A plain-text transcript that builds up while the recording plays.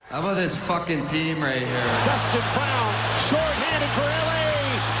How about this fucking team right here? Dustin Brown, short-handed for LA.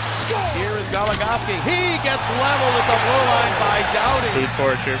 Score! Here is Goligoski. He gets leveled at the blue line by Doughty. Root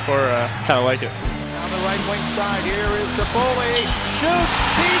for, cheer for, kind of like it. On the right wing side, here is Toffoli. Shoots.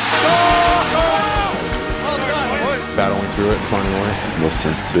 He scores! Oh, God. Battling through it and finding a way. No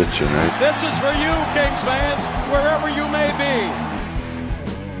sense bitching, right? This is for you, Kings fans, wherever you may be.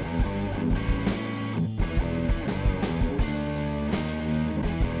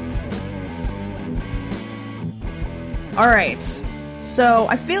 All right, so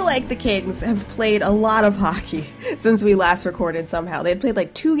I feel like the Kings have played a lot of hockey since we last recorded somehow. They had played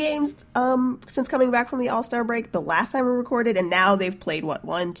like 2 games since coming back from the All-Star break the last time we recorded, and now they've played,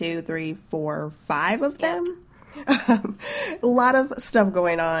 1, 2, 3, 4, 5 of them? A lot of stuff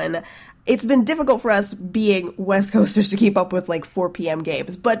going on. It's been difficult for us being West Coasters to keep up with like 4 p.m.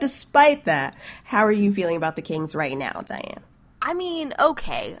 games, but despite that, how are you feeling about the Kings right now, Diane? I mean,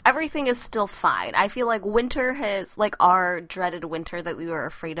 okay. Everything is still fine. I feel like winter has, like, our dreaded winter that we were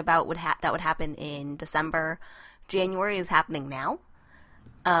afraid about that would happen in December. January is happening now.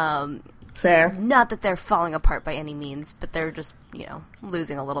 Fair. Not that they're falling apart by any means, but they're just,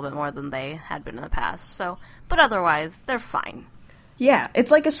 losing a little bit more than they had been in the past. So, but otherwise, they're fine. Yeah, it's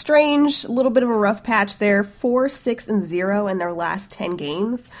like a strange little bit of a rough patch. They're 4-6-0 in their last 10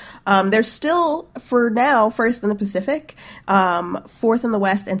 games. They're still, for now, first in the Pacific, 4th in the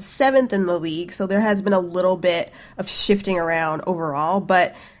West, and 7th in the league. So there has been a little bit of shifting around overall.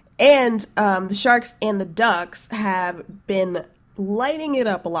 The Sharks and the Ducks have been lighting it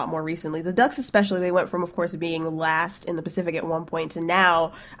up a lot more recently. The Ducks especially, they went from, of course, being last in the Pacific at one point to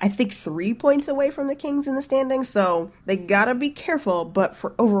now, I think, 3 points away from the Kings in the standings, so they gotta be careful, but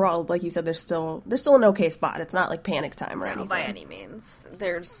for overall, like you said, they're still an okay spot. It's not like panic time or anything. By any means.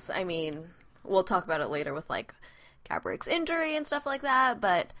 We'll talk about it later with, like, Gabourik's injury and stuff like that,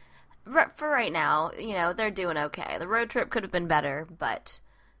 but for right now, they're doing okay. The road trip could have been better, but,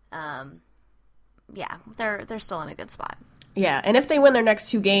 they're still in a good spot. Yeah, and if they win their next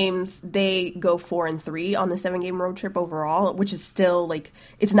 2 games, they go 4-3 on the 7-game road trip overall, which is still,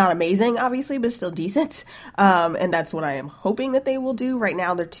 it's not amazing, obviously, but still decent. And that's what I am hoping that they will do. Right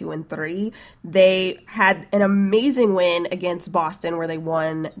now, they're 2-3. They had an amazing win against Boston where they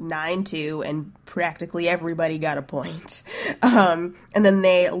won 9-2, and practically everybody got a point. And then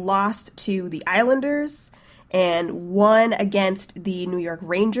they lost to the Islanders and won against the New York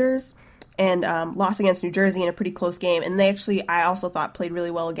Rangers. And lost against New Jersey in a pretty close game. And they actually, I also thought, played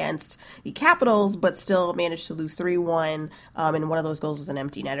really well against the Capitals, but still managed to lose 3-1. And one of those goals was an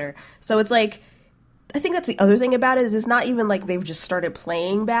empty netter. So it's I think that's the other thing about it is it's not even like they've just started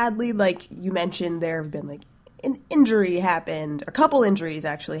playing badly. Like you mentioned, there have been an injury happened. A couple injuries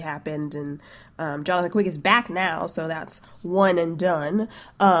actually happened. And Jonathan Quick is back now, so that's one and done.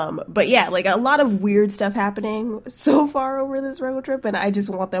 But yeah, a lot of weird stuff happening so far over this road trip, and I just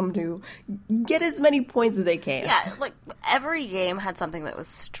want them to get as many points as they can. Yeah, every game had something that was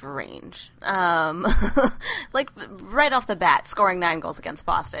strange. Right off the bat, scoring 9 goals against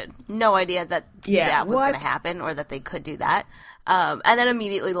Boston. No idea that was going to happen or that they could do that. And then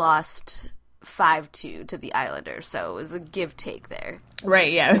immediately lost 5-2 to the Islanders, so it was a give-take there.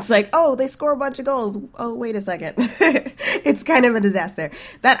 Right, yeah. It's they score a bunch of goals. Oh, wait a second. It's kind of a disaster.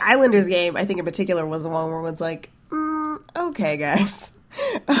 That Islanders game, I think in particular, was the one where it's okay, guys.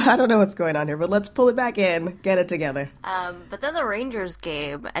 I don't know what's going on here, but let's pull it back in, get it together. But then the Rangers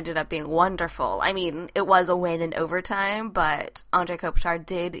game ended up being wonderful. I mean, it was a win in overtime, but Andre Kopitar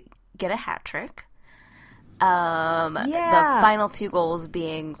did get a hat trick. The final 2 goals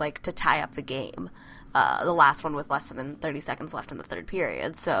being to tie up the game. The last one with less than 30 seconds left in the third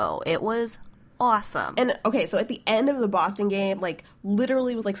period. So it was awesome. And okay, so at the end of the Boston game,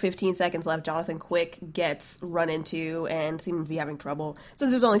 literally with 15 seconds left, Jonathan Quick gets run into and seemed to be having trouble.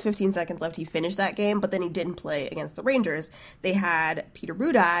 Since there's only 15 seconds left, he finished that game, but then he didn't play against the Rangers. They had Peter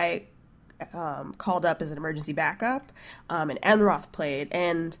Budaj called up as an emergency backup, and Enroth played,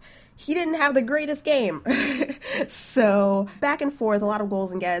 and he didn't have the greatest game. So back and forth, a lot of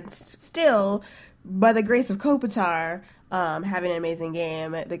goals against. Still, by the grace of Kopitar having an amazing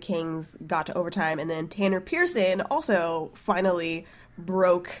game, the Kings got to overtime, and then Tanner Pearson also finally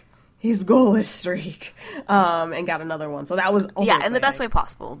broke his goalless streak and got another one. So that was also in the best way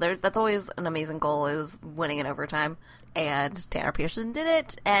possible. That's always an amazing goal, is winning in overtime. And Tanner Pearson did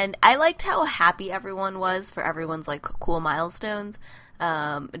it. And I liked how happy everyone was for everyone's cool milestones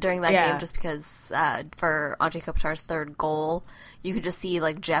during that game, just because for Andre Kopitar's 3rd goal, you could just see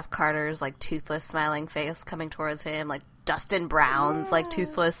Jeff Carter's toothless smiling face coming towards him, Dustin Brown's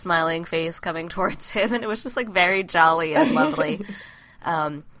toothless smiling face coming towards him, and it was just very jolly and lovely.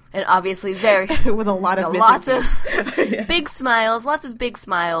 And obviously very with a lot of lots missing of teeth. big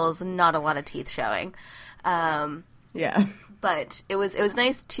smiles, not a lot of teeth showing. Yeah. But it was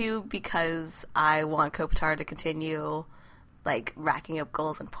nice too because I want Kopitar to continue like racking up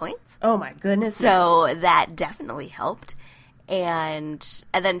goals and points. Oh my goodness. So that definitely helped. And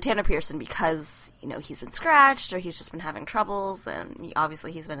then Tanner Pearson, because, you know, he's been scratched or he's just been having troubles, and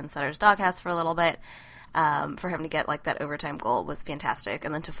obviously he's been in Sutter's doghouse for a little bit, for him to get, like, that overtime goal was fantastic.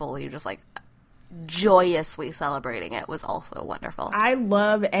 And then Toffoli just, like, joyously celebrating it was also wonderful. I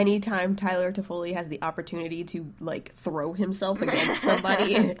love any time Tyler Toffoli has the opportunity to, like, throw himself against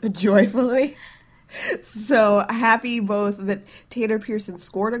somebody joyfully. So happy both that Tanner Pearson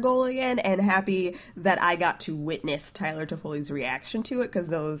scored a goal again, and happy that I got to witness Tyler Toffoli's reaction to it, because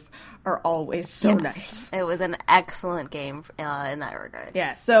those are always so nice. It was an excellent game in that regard.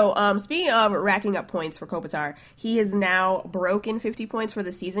 Yeah, so speaking of racking up points for Kopitar, he has now broken 50 points for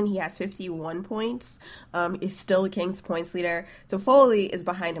the season. He has 51 points. Is still the Kings points leader. Toffoli is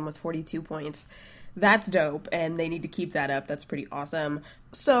behind him with 42 points. That's dope, and they need to keep that up. That's pretty awesome.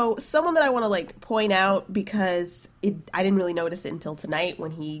 So, someone that I want to, like, point out, because I didn't really notice it until tonight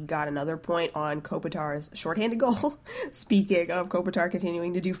when he got another point on Kopitar's shorthanded goal, speaking of Kopitar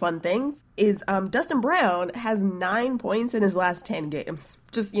continuing to do fun things, is Dustin Brown has 9 points in his last 10 games.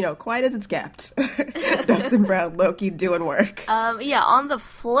 Just, you know, quiet as it's kept. Dustin Brown, low-key doing work. Yeah, on the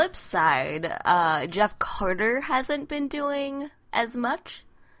flip side, Jeff Carter hasn't been doing as much,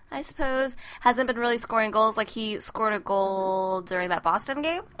 I suppose. Hasn't been really scoring goals. Like, he scored a goal during that Boston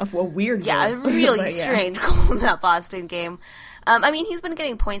game. A weird goal. Yeah, a really strange goal in that Boston game. I mean, he's been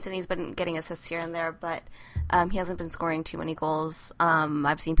getting points and he's been getting assists here and there, but he hasn't been scoring too many goals.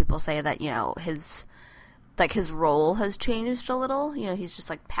 I've seen people say that, you know, his role has changed a little. You know, he's just,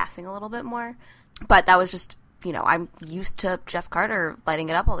 like, passing a little bit more. But that was just, you know, I'm used to Jeff Carter lighting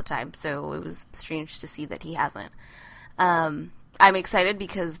it up all the time, so it was strange to see that he hasn't. I'm excited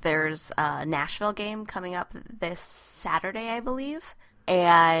because there's a Nashville game coming up this Saturday, I believe.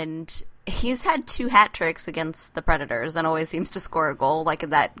 And he's had 2 hat tricks against the Predators and always seems to score a goal. Like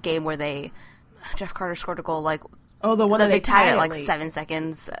in that game where Jeff Carter scored a goal, like, oh, the one that they tied it like late. 7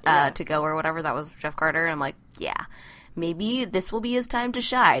 seconds to go or whatever. That was Jeff Carter. And I'm like, yeah, maybe this will be his time to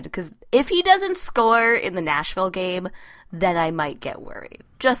shine. Because if he doesn't score in the Nashville game, then I might get worried.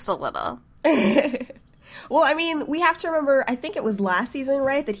 Just a little. Well, I mean, we have to remember, I think it was last season,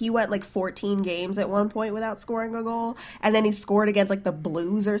 right, that he went like 14 games at one point without scoring a goal, and then he scored against like the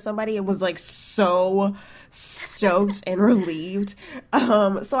Blues or somebody and was like so stoked and relieved.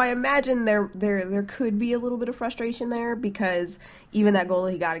 So I imagine there could be a little bit of frustration there, because even that goal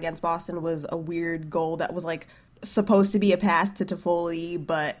he got against Boston was a weird goal that was like supposed to be a pass to Toffoli,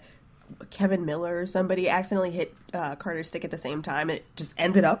 but Kevin Miller or somebody accidentally hit Carter's stick at the same time, and it just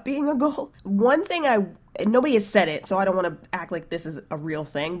ended up being a goal. One thing nobody has said it, so I don't want to act like this is a real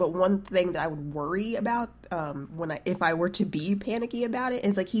thing, but one thing that I would worry about if I were to be panicky about it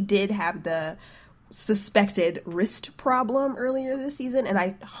is, like, he did have the suspected wrist problem earlier this season, and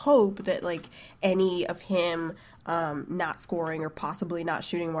I hope that, like, any of him not scoring or possibly not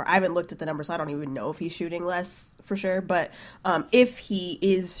shooting more. I haven't looked at the numbers, so I don't even know if he's shooting less for sure, but if he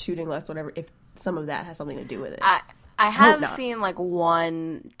is shooting less, whatever, if some of that has something to do with it. I have seen, like,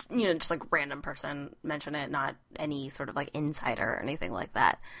 one, you know, just, like, random person mention it, not any sort of, like, insider or anything like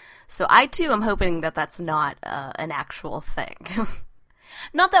that. So I, too, am hoping that that's not an actual thing.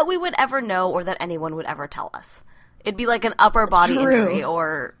 Not that we would ever know or that anyone would ever tell us. It'd be like an upper body injury,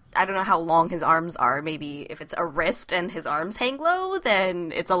 or I don't know how long his arms are. Maybe if it's a wrist and his arms hang low,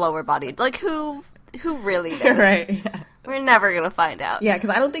 then it's a lower body. Like, who really knows? Right, yeah. We're never going to find out. Yeah,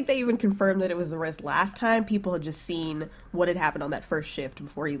 because I don't think they even confirmed that it was the wrist last time. People had just seen what had happened on that first shift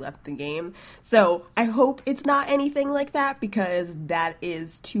before he left the game. So I hope it's not anything like that, because that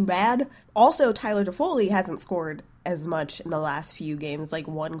is too bad. Also, Tyler Toffoli hasn't scored as much in the last few games, like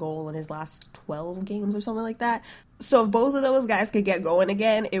 1 goal in his last 12 games or something like that. So if both of those guys could get going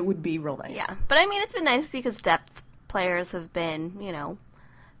again, it would be real nice. Yeah, but I mean, it's been nice because depth players have been, you know,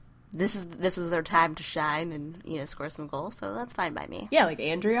 this was their time to shine and, you know, score some goals, so that's fine by me. Yeah, like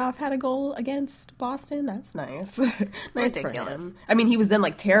Andreoff had a goal against Boston. That's nice. Nice Ridiculous. for him. I mean, he was then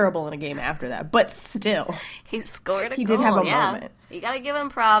like terrible in a game after that, but still. He scored a goal. He did have a moment. You gotta give him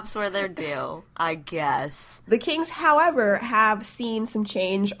props where they're due, I guess. The Kings, however, have seen some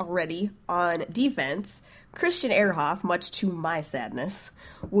change already on defense. Christian Ehrhoff, much to my sadness,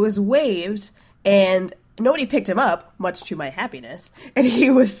 was waived, and nobody picked him up, much to my happiness, and he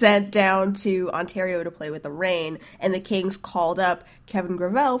was sent down to Ontario to play with the Reign, and the Kings called up Kevin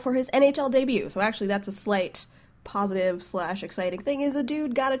Gravel for his NHL debut. So actually, that's a slight positive / exciting thing is a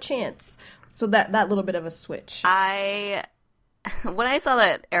dude got a chance. So that little bit of a switch. When I saw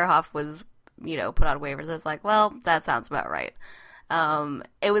that Ehrhoff was, put on waivers, I was like, well, that sounds about right.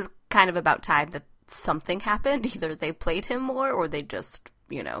 It was kind of about time that something happened. Either they played him more or they just,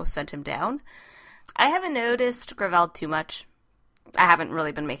 sent him down. I haven't noticed Gravel too much. I haven't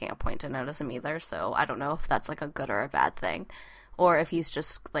really been making a point to notice him either, so I don't know if that's like a good or a bad thing. Or if he's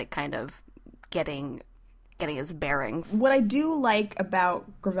just like kind of getting his bearings. What I do like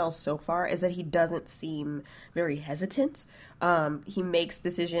about Gravel so far is that he doesn't seem very hesitant. He makes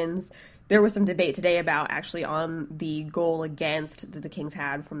decisions. There was some debate today about actually on the goal against that the Kings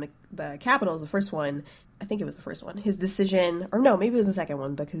had from the Capitals, the first one. I think it was the first one. His decision, or no, maybe it was the second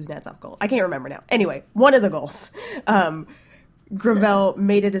one, the Kuznetsov goal. I can't remember now. Anyway, one of the goals. Gravel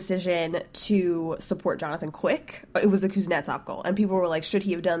made a decision to support Jonathan Quick. It was a Kuznetsov goal. And people were like, should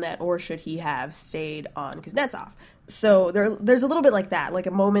he have done that or should he have stayed on Kuznetsov? So there's a little bit like that, like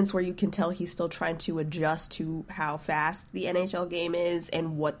moments where you can tell he's still trying to adjust to how fast the NHL game is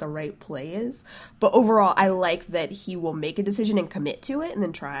and what the right play is. But overall, I like that he will make a decision and commit to it and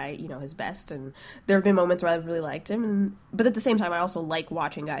then try, his best. And there have been moments where I've really liked him. But at the same time, I also like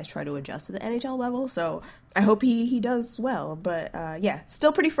watching guys try to adjust to the NHL level. So I hope he does well. But yeah,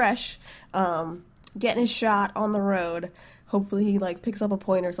 still pretty fresh. Getting his shot on the road. Hopefully he picks up a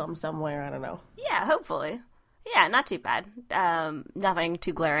point or something somewhere. I don't know. Yeah, hopefully. Yeah, not too bad. Nothing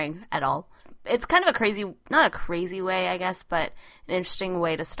too glaring at all. It's kind of not a crazy way, I guess, but an interesting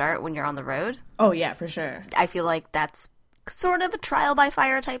way to start when you're on the road. Oh, yeah, for sure. I feel like that's sort of a trial by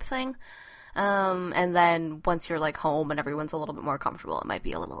fire type thing. And then once you're home and everyone's a little bit more comfortable, it might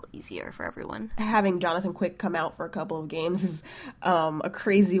be a little easier for everyone. Having Jonathan Quick come out for a couple of games is a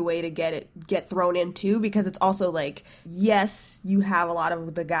crazy way to get thrown in too, because it's also yes, you have a lot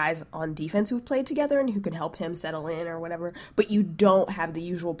of the guys on defense who've played together and who can help him settle in or whatever, but you don't have the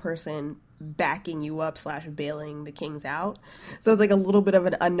usual person backing you up / bailing the Kings out. So it's a little bit of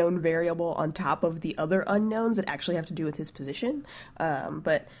an unknown variable on top of the other unknowns that actually have to do with his position.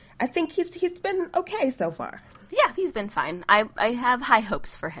 But I think he's been okay so far. Yeah, he's been fine. I have high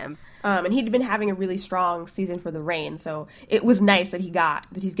hopes for him. And he'd been having a really strong season for the Reign, so it was nice that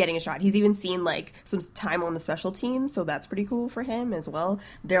he's getting a shot. He's even seen some time on the special team, so that's pretty cool for him as well.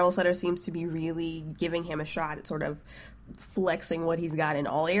 Daryl Sutter seems to be really giving him a shot at sort of flexing what he's got in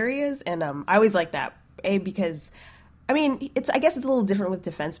all areas, and I always like that, because I guess it's a little different with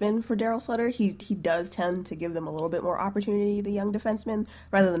defensemen for Daryl Sutter. He does tend to give them a little bit more opportunity, the young defensemen,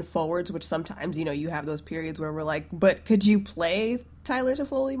 rather than forwards, which sometimes you have those periods where we're like, but could you play Tyler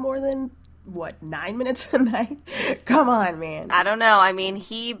Toffoli more than 9 minutes a night? Come on, man. I don't know.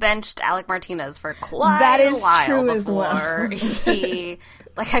 He benched Alec Martinez for quite that is a while true before as well. he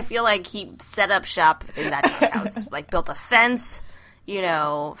I feel like he set up shop in that house, built a fence,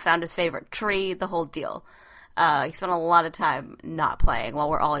 found his favorite tree, the whole deal. He spent a lot of time not playing while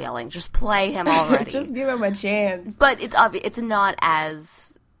we're all yelling, just play him already. Just give him a chance. But it's obvious it's not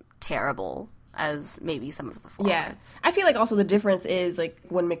as terrible as maybe some of the forwards. Yeah. I feel also the difference is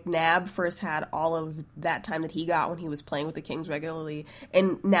when McNabb first had all of that time that he got when he was playing with the Kings regularly,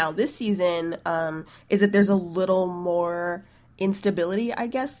 and now this season is that there's a little more instability, I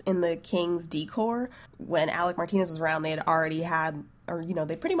guess, in the Kings decor. When Alec Martinez was around, they had already had, or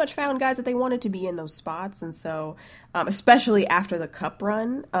they pretty much found guys that they wanted to be in those spots, and so especially after the Cup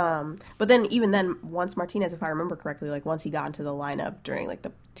run, but then even then, once Martinez, if I remember correctly, once he got into the lineup during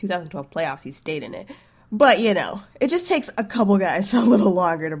the 2012 playoffs, he stayed in it. But it just takes a couple guys a little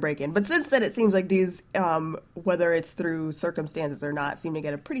longer to break in. But since then, it seems like these, whether it's through circumstances or not, seem to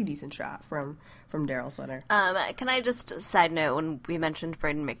get a pretty decent shot from Daryl Sutter. Can I just side note, when we mentioned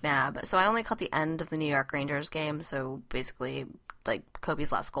Brayden McNabb, so I only caught the end of the New York Rangers game, so basically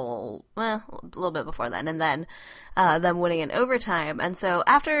Kobe's last goal, a little bit before then, and then them winning in overtime. And so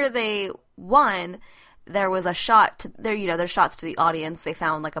after they won, there was a shot there's shots to the audience. They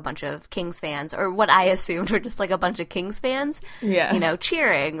found a bunch of Kings fans, or what I assumed were just a bunch of Kings fans,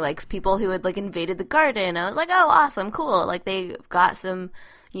 cheering, people who had invaded the Garden. I was like, oh, awesome, cool. They got some,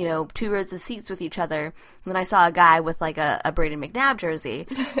 2 rows of seats with each other. And then I saw a guy with a Brayden McNabb jersey.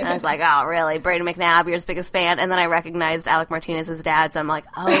 And I was like, oh, really? Brayden McNabb, you're his biggest fan? And then I recognized Alec Martinez's dad. So I'm like,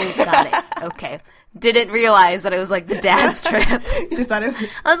 oh, got it. Okay. Didn't realize that it was the dad's trip. You just thought it was...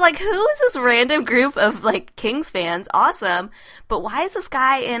 I was like, who is this random group of Kings fans? Awesome. But why is this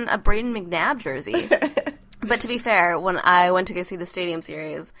guy in a Brayden McNabb jersey? But to be fair, when I went to go see the Stadium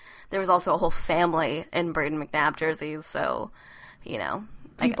Series, there was also a whole family in Brayden McNabb jerseys. So,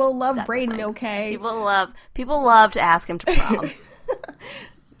 people love Brayden, okay? People love to ask him to prom.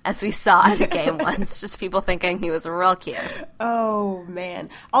 as we saw at a game once. Just people thinking he was real cute. Oh, man.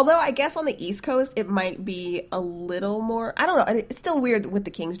 Although I guess on the East Coast, it might be a little more, I don't know, it's still weird with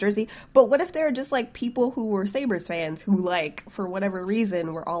the Kings jersey, but what if there are just, like, people who were Sabres fans who, like, for whatever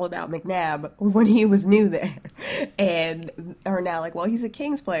reason, were all about McNabb when he was new there, and are now like, well, he's a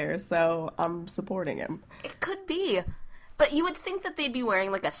Kings player, so I'm supporting him. It could be. But you would think that they'd be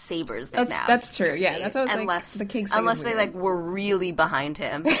wearing, like, a Sabres McNabb. That's true, yeah. That's what I was unless, like, the Kings unless they, like, were really behind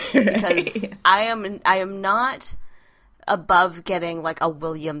him. Because I am not above getting, like, a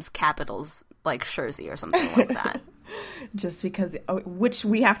Williams Capitals, like, jersey or something like that. Just because, which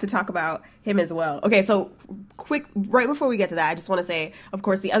we have to talk about him as well. Okay, so quick, right before we get to that, I just want to say, of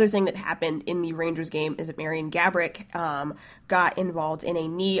course, the other thing that happened in the Rangers game is that Marian Gaborik got involved in a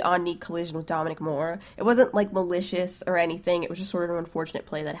knee-on-knee collision with Dominic Moore. It wasn't, like, malicious or anything. It was just sort of an unfortunate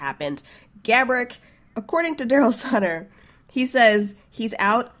play that happened. Gaborik, according to Daryl Sutter, he says he's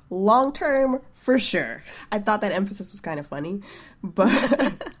out long-term for sure. I thought that emphasis was kind of funny,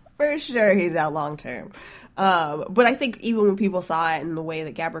 but for sure he's out long-term. But I think even when people saw it in the way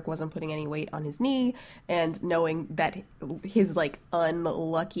that Gaborik wasn't putting any weight on his knee and knowing that his, like,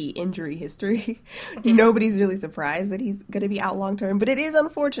 unlucky injury history, nobody's really surprised that he's going to be out long term. But it is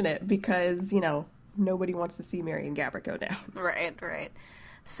unfortunate because, you know, nobody wants to see Marian Gaborik go down. Right.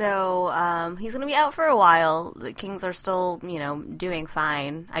 So, he's going to be out for a while. The Kings are still, you know, doing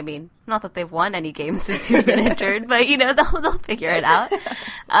fine. I mean, not that they've won any games since he's been injured, but, you know, they'll figure it out.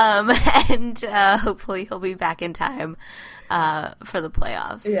 And hopefully he'll be back in time for the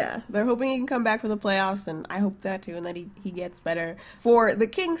playoffs. Yeah, they're hoping he can come back for the playoffs, and I hope that too, and that he gets better for the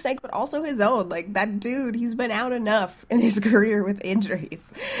Kings' sake, but also his own. Like, that dude, he's been out enough in his career with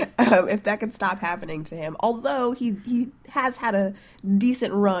injuries. If that could stop happening to him. Although he has had a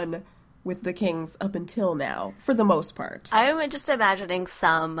decent run with the Kings up until now, for the most part. I'm just imagining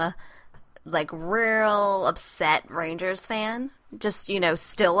some, like, real upset Rangers fan. Just, you know,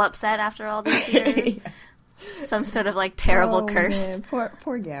 still upset after all these years. Yeah. Some sort of, like, terrible curse. Man. Poor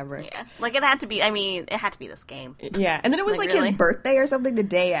Gaborik. Yeah. Like, it had to be this game. Yeah, and then it was, like really? his birthday or something the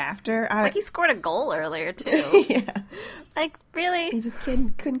day after. Like, he scored a goal earlier, too. Yeah. Like, really? He just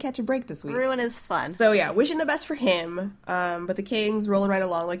couldn't catch a break this week. Ruin is fun. So, yeah, wishing the best for him. But the Kings rolling right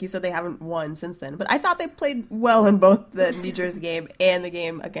along. Like you said, they haven't won since then. But I thought they played well in both the New Jersey game and the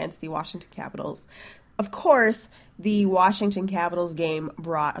game against the Washington Capitals. Of course, the Washington Capitals game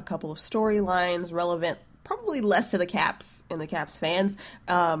brought a couple of storylines relevant, probably less to the Caps and the Caps fans,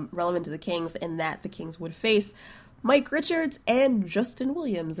 relevant to the Kings, in that the Kings would face Mike Richards and Justin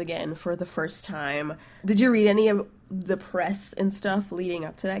Williams again for the first time. Did you read any of the press and stuff leading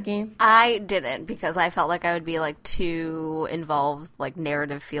up to that game? I didn't, because I felt like I would be, like, too involved, like,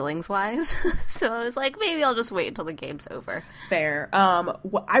 narrative feelings-wise. So I was like, maybe I'll just wait until the game's over. Fair.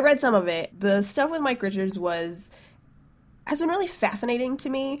 I read some of it. The stuff with Mike Richards has been really fascinating to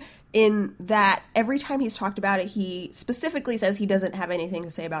me, in that every time he's talked about it, he specifically says he doesn't have anything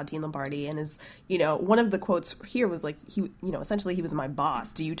to say about Dean Lombardi, and is, you know, one of the quotes here was like, he, you know, essentially he was my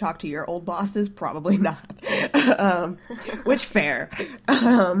boss. Do you talk to your old bosses? Probably not. Which, fair.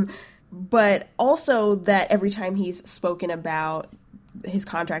 But also that every time he's spoken about his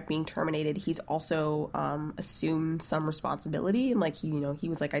contract being terminated, he's also assumed some responsibility, and, like, he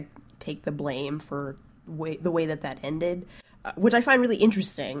was like, I take the blame for the way that ended, which I find really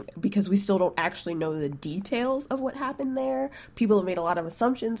interesting, because we still don't actually know the details of what happened there. People have made a lot of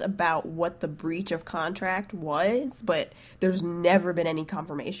assumptions about what the breach of contract was, but there's never been any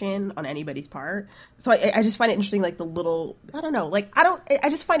confirmation on anybody's part. So I just find it interesting, like, the little, I don't know, like, I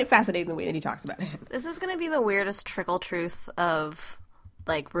just find it fascinating the way that he talks about it. This is going to be the weirdest trickle truth of,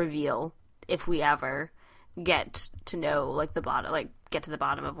 like, reveal, if we ever get to know, like, the bottom, like, get to the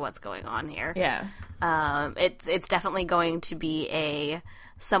bottom of what's going on here. Yeah. It's definitely going to be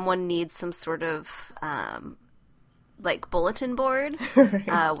someone needs some sort of like bulletin board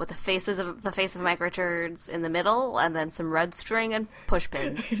right. With the face of Mike Richards in the middle, and then some red string and push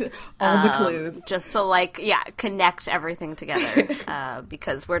pin. All the clues. Just to, like, connect everything together.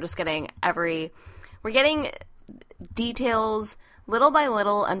 Because we're just getting we're getting details little by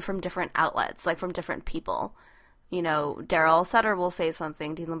little, and from different outlets, like from different people. You know, Daryl Sutter will say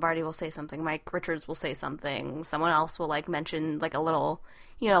something, Dean Lombardi will say something, Mike Richards will say something, someone else will, like, mention, like, a little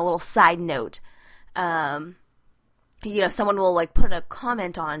side note. You know, someone will, like, put a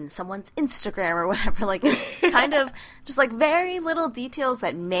comment on someone's Instagram or whatever. Like, it's kind of just, like, very little details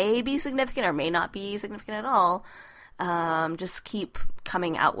that may be significant or may not be significant at all. Just keep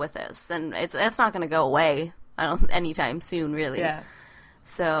coming out with this. And it's not going to go away, anytime soon, really. Yeah.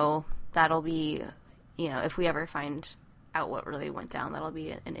 So that'll be, you know, if we ever find out what really went down. That'll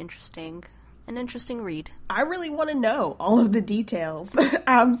be an interesting read. I really want to know all of the details.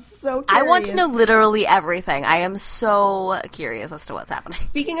 I'm so curious. I want to know literally everything. I am so curious as to what's happening.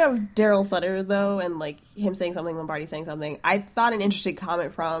 Speaking of Daryl Sutter, though, and like him saying something, Lombardi saying something, I thought an interesting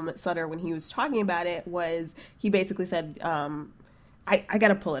comment from Sutter when he was talking about it was he basically said, I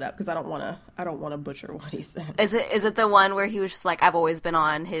gotta pull it up because I don't want to butcher what he said. Is it the one where he was just like, I've always been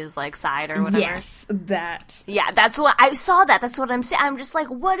on his like side or whatever? Yes, that. Yeah, that's what I saw. That's what I'm saying. I'm just like,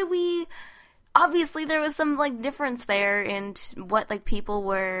 what do we? Obviously, there was some like difference there in what like people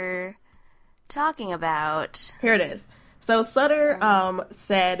were talking about. Here it is. So Sutter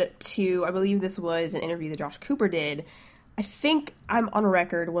said to, I believe this was an interview that Josh Cooper did. I think I'm on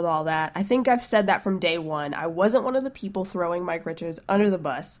record with all that. I think I've said that from day one. I wasn't one of the people throwing Mike Richards under the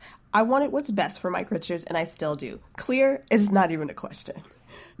bus. I wanted what's best for Mike Richards, and I still do. Clear is not even a question.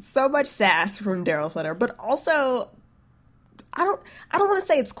 So much sass from Daryl Sutter, but also I don't want to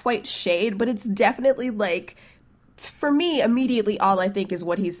say it's quite shade, but it's definitely like, for me, immediately all I think is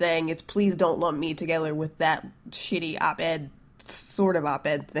what he's saying is, please don't lump me together with that shitty sort of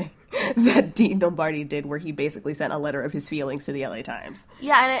op-ed thing that Dean Lombardi did, where he basically sent a letter of his feelings to the LA Times.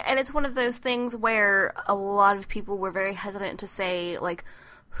 Yeah, and it's one of those things where a lot of people were very hesitant to say, like,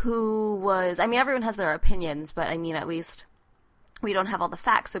 who was... I mean, everyone has their opinions, but I mean, at least we don't have all the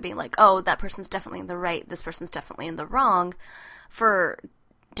facts, so being like, oh, that person's definitely in the right, this person's definitely in the wrong, for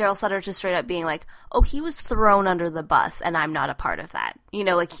Daryl Sutter just straight up being like, oh, he was thrown under the bus, and I'm not a part of that. You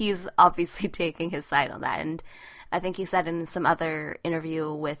know, like, he's obviously taking his side on that, and I think he said in some other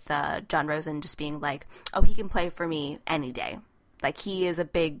interview with John Rosen just being like, oh, he can play for me any day. Like, he is a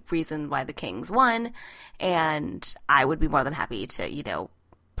big reason why the Kings won, and I would be more than happy to, you know,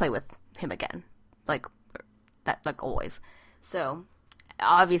 play with him again. Like, that, like, always. So,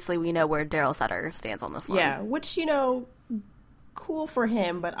 obviously, we know where Daryl Sutter stands on this one. Yeah, which, you know, cool for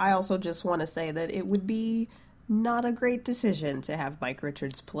him, but I also just want to say that it would be not a great decision to have Mike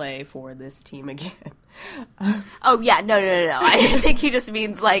Richards play for this team again. Oh, yeah, no. I think he just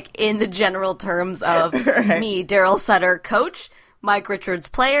means, like, in the general terms of right. Me, Daryl Sutter, coach, Mike Richards,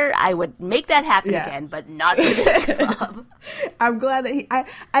 player, I would make that happen again, but not for this club. I'm glad that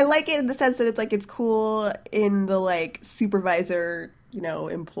I like it in the sense that it's, like, it's cool in the, like, supervisor, you know,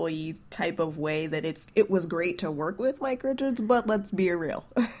 employee type of way that it was great to work with Mike Richards, but let's be real.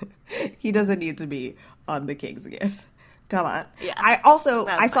 He doesn't need to be on the Kings again. Come on. Yeah.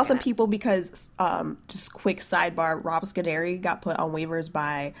 I saw some people because, just quick sidebar, Rob Scuderi got put on waivers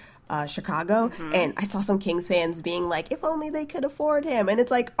by Chicago, and I saw some Kings fans being like, if only they could afford him. And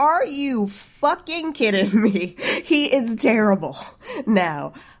it's like, are you fucking kidding me? He is terrible.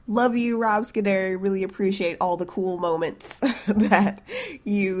 Now, love you, Rob Scuderi. Really appreciate all the cool moments that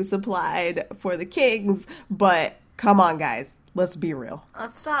you supplied for the Kings, but come on, guys. Let's be real.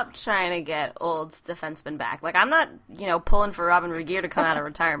 Let's stop trying to get old defensemen back. Like, I'm not, you know, pulling for Robin Regehr to come out of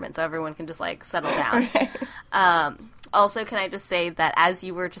retirement so everyone can just, like, settle down. Right. Also, can I just say that as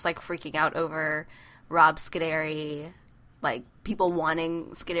you were just, like, freaking out over Rob Scuderi, like, people wanting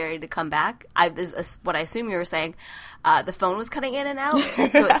Scuderi to come back, what I assume you were saying, the phone was cutting in and out,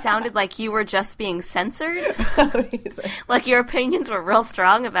 so it sounded like you were just being censored. Like, your opinions were real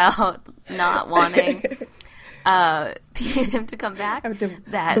strong about not wanting him to come back. I have to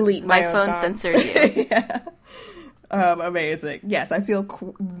that delete my phone censored you. Yeah. Amazing. Yes, I feel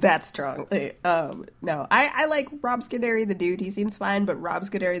that strongly. No, I like Rob Scuderi, the dude. He seems fine, but Rob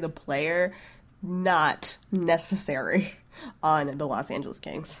Scuderi, the player, not necessary on the Los Angeles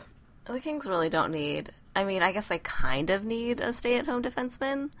Kings. The Kings really don't need... I mean, I guess they kind of need a stay-at-home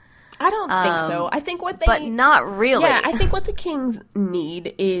defenseman. I don't think so. I think what they... But not really. Yeah, I think what the Kings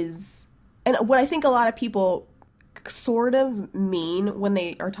need is... And what I think a lot of people sort of mean when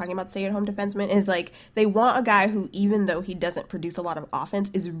they are talking about stay-at-home defensemen is, like, they want a guy who, even though he doesn't produce a lot of offense,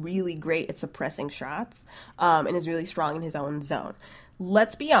 is really great at suppressing shots, and is really strong in his own zone.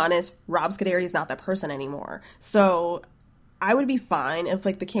 Let's be honest, Rob Scuderi is not that person anymore. So I would be fine if,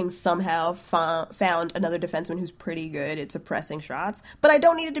 like, the Kings somehow found another defenseman who's pretty good at suppressing shots, but I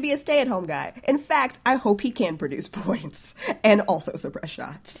don't need it to be a stay-at-home guy. In fact, I hope he can produce points and also suppress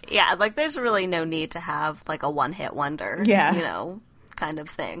shots. Yeah, like, there's really no need to have, like, a one-hit wonder, you know, kind of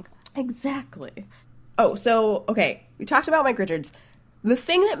thing. Exactly. Oh, so, okay, we talked about Mike Richards. The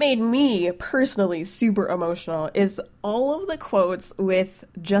thing that made me personally super emotional is all of the quotes with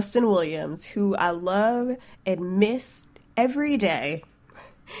Justin Williams, who I love and miss every day.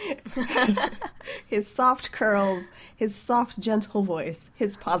 His soft curls, his soft, gentle voice,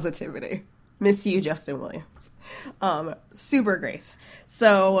 his positivity. Miss you, Justin Williams. Super great.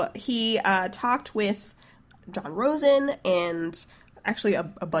 So he talked with John Rosen and actually a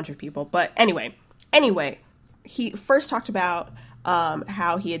bunch of people. But anyway, he first talked about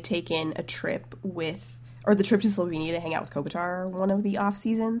how he had taken a trip the trip to Slovenia to hang out with Kopitar one of the off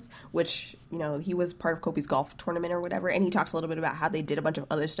seasons, which, you know, he was part of Kopi's golf tournament or whatever, and he talks a little bit about how they did a bunch of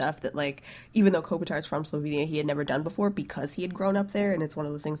other stuff that, like, even though Kopitar is from Slovenia, he had never done before because he had grown up there, and it's one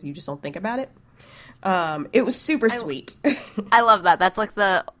of those things you just don't think about it. It was super sweet. I love that. That's like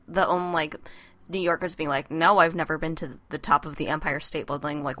the only, like, New Yorkers being like, no, I've never been to the top of the Empire State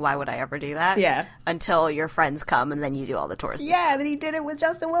Building. Like, why would I ever do that? Yeah. Until your friends come and then you do all the tours. Yeah, then he did it with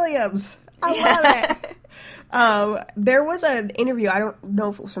Justin Williams. I love it. There was an interview, I don't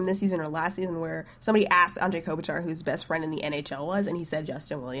know if it was from this season or last season, where somebody asked Andrei Kopitar who his best friend in the NHL was, and he said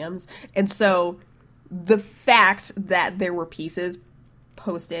Justin Williams. And so the fact that there were pieces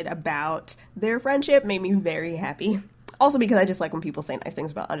posted about their friendship made me very happy. Also because I just like when people say nice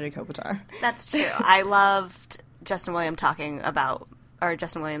things about Andrei Kopitar. That's true. I loved Justin Williams talking about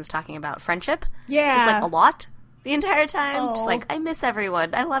friendship. Yeah. Just like a lot. The entire time, Aww. just like, I miss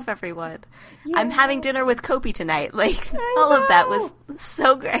everyone. I love everyone. Yeah. I'm having dinner with Kopi tonight. Like, all of that was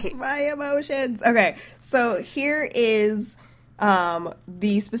so great. My emotions. Okay, so here is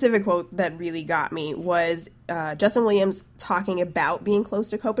the specific quote that really got me was Justin Williams talking about being close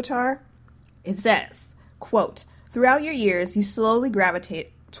to Kopitar. It says, quote, "Throughout your years, you slowly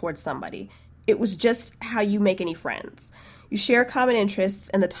gravitate towards somebody. It was just how you make any friends. You share common interests,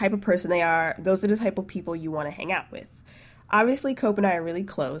 and the type of person they are, those are the type of people you want to hang out with. Obviously, Cope and I are really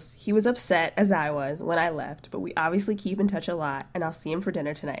close. He was upset, as I was, when I left, but we obviously keep in touch a lot, and I'll see him for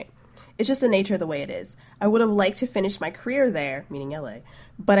dinner tonight. It's just the nature of the way it is. I would have liked to finish my career there," meaning LA,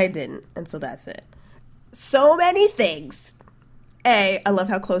 "but I didn't, and so that's it." So many things. A, I love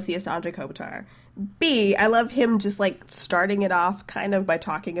how close he is to Andrei Kopitar. B, I love him just, like, starting it off kind of by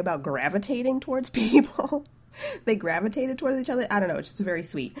talking about gravitating towards people. They gravitated towards each other. I don't know. It's just very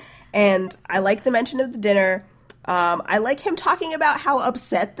sweet. And I like the mention of the dinner. I like him talking about how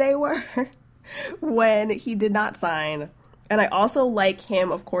upset they were when he did not sign. And I also like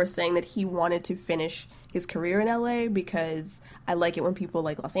him, of course, saying that he wanted to finish his career in LA because I like it when people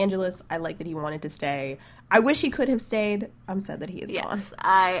like Los Angeles. I like that he wanted to stay. I wish he could have stayed. I'm sad that he is gone.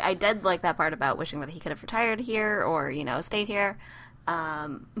 I did like that part about wishing that he could have retired here or, you know, stayed here.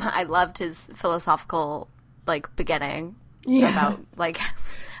 I loved his philosophical, like, beginning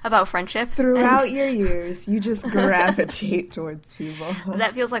about friendship. Throughout your years, you just gravitate towards people.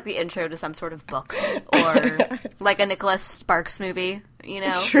 That feels like the intro to some sort of book or like a Nicholas Sparks movie, you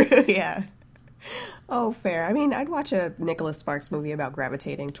know? True, yeah. Oh, fair. I mean, I'd watch a Nicholas Sparks movie about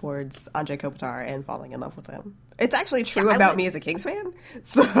gravitating towards Andrei Kopitar and falling in love with him. It's actually true about me as a Kings fan,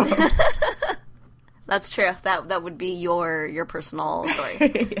 so... That's true. That would be your personal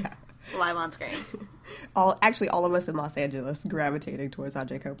story. Yeah. Live on screen. All of us in Los Angeles gravitating towards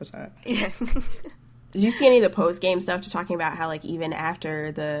Andrei Kopitar. Yeah. Did you see any of the post-game stuff just talking about how, like, even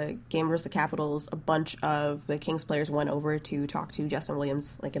after the game versus the Capitals, a bunch of the Kings players went over to talk to Justin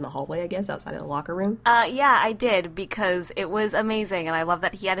Williams, like, in the hallway, I guess, outside of the locker room? Yeah, I did, because it was amazing, and I love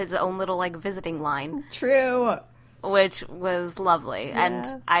that he had his own little, like, visiting line. True. Which was lovely. Yeah.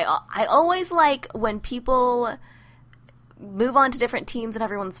 And I always like when people move on to different teams and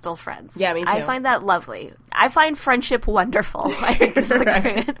everyone's still friends. Yeah, me too. I find that lovely. I find friendship wonderful. I think it's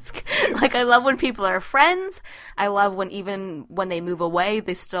like I love when people are friends. I love when even when they move away,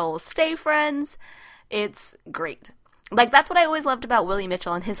 they still stay friends. It's great. Like, that's what I always loved about Willie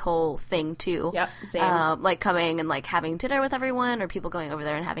Mitchell and his whole thing, too. Yep, same. Like, coming and, like, having dinner with everyone, or people going over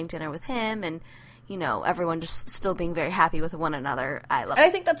there and having dinner with him, and, you know, everyone just still being very happy with one another. I love it. And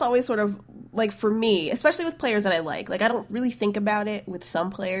I think that's always sort of, like, for me, especially with players that I like, I don't really think about it with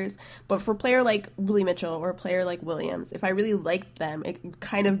some players, but for a player like Willie Mitchell or a player like Williams, if I really like them, it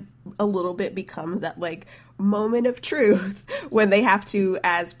kind of a little bit becomes that, like, moment of truth when they have to,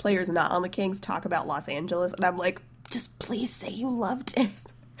 as players not on the Kings, talk about Los Angeles, and I'm like, just please say you loved it.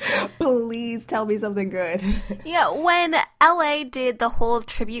 Please tell me something good. Yeah, when LA did the whole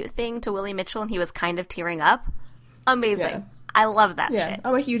tribute thing to Willie Mitchell and he was kind of tearing up, amazing. Yeah. I love that shit.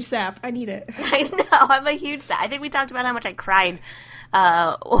 I'm a huge sap. I need it. I know, I'm a huge sap. I think we talked about how much I cried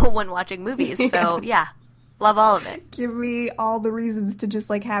when watching movies, so yeah, love all of it. Give me all the reasons to just,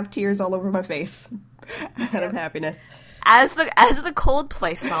 like, have tears all over my face out of happiness. As the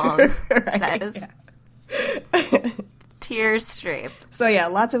Coldplay song says. Yeah. Tears stream. So yeah,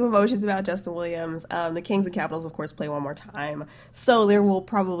 lots of emotions about Justin Williams. The Kings and Capitals, of course, play one more time. So there will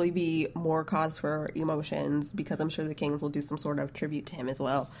probably be more cause for emotions because I'm sure the Kings will do some sort of tribute to him as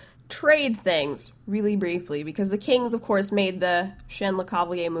well. trade things really briefly, because the Kings, of course, made the Shen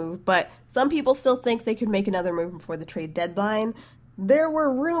Lecavalier move, but some people still think they could make another move before the trade deadline. There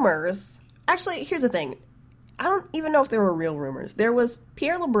were rumors. Actually, here's the thing. I don't even know if there were real rumors. There was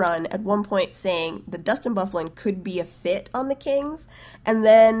Pierre LeBrun at one point saying that Dustin Byfuglien could be a fit on the Kings, and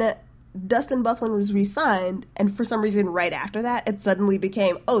then Dustin Byfuglien was re-signed, and for some reason right after that, it suddenly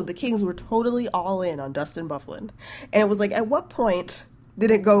became, oh, the Kings were totally all in on Dustin Byfuglien. And it was like, at what point did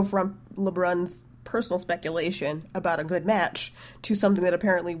it go from LeBrun's personal speculation about a good match to something that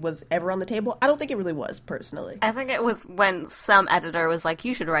apparently was ever on the table? I don't think it really was, personally. I think it was when some editor was like,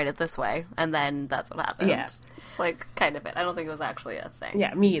 you should write it this way, and then that's what happened. Yeah. It's like, kind of it. I don't think it was actually a thing.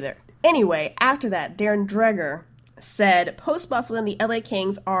 Yeah, me either. Anyway, after that, Darren Dreger said, post-Byfuglien, the LA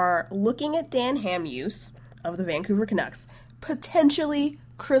Kings are looking at Dan Hamhuis of the Vancouver Canucks, potentially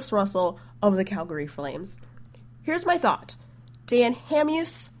Chris Russell of the Calgary Flames. Here's my thought. Dan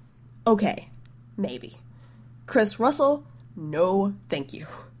Hamhuis, okay, maybe. Chris Russell, no thank you.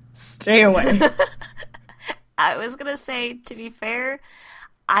 Stay away. I was going to say, to be fair,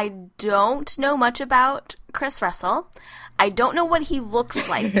 I don't know much about Chris Russell. I don't know what he looks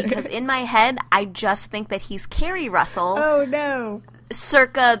like, because in my head, I just think that he's Carrie Russell. Oh, no.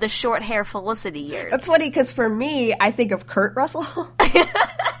 Circa the short hair Felicity years. That's funny, because for me, I think of Kurt Russell.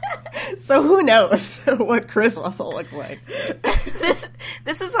 So who knows what Chris Russell looks like.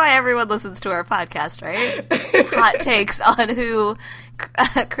 This is why everyone listens to our podcast, right? Hot takes on who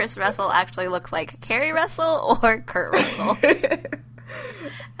Chris Russell actually looks like. Carrie Russell or Kurt Russell?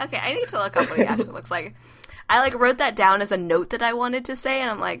 Okay, I need to look up what he actually looks like. I wrote that down as a note that I wanted to say,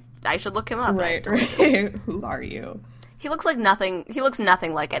 and I'm like, I should look him up. Right. Who are you? He looks like nothing. He looks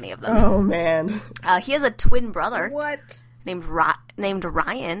nothing like any of them. Oh, man. He has a twin brother. What? Named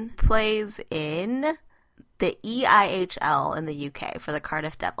Ryan. Plays in the EIHL in the UK for the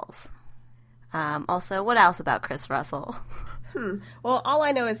Cardiff Devils. Also, what else about Chris Russell? Well, all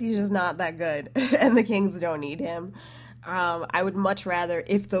I know is he's just not that good, and the Kings don't need him. I would much rather,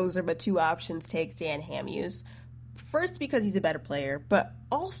 if those are but two options, take Dan Hamhuis. First, because he's a better player, but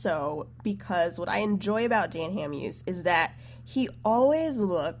also because what I enjoy about Dan Hamhuis is that he always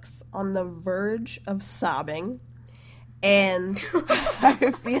looks on the verge of sobbing. And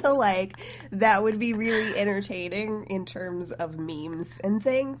I feel like that would be really entertaining in terms of memes and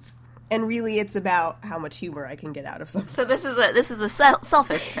things. And really, it's about how much humor I can get out of something. So this is a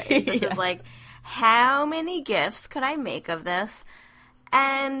selfish trade. This is like, how many GIFs could I make of this?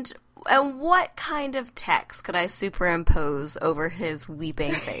 And what kind of text could I superimpose over his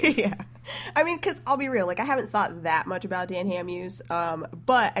weeping face? Yeah. I mean, because I'll be real, I haven't thought that much about Dan Hamhuis,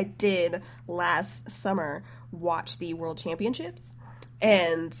 but I did last summer watch the World Championships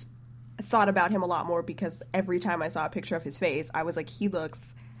and thought about him a lot more, because every time I saw a picture of his face, I was like, he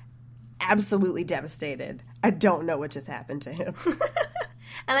looks absolutely devastated. I don't know what just happened to him.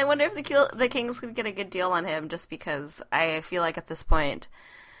 And I wonder if the Kings could get a good deal on him, just because I feel like at this point,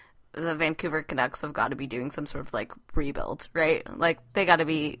 the Vancouver Canucks have got to be doing some sort of rebuild, right? They got to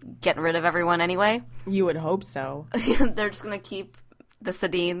be getting rid of everyone anyway. You would hope so. They're just going to keep the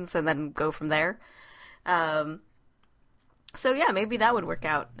Sedins and then go from there. So yeah, maybe that would work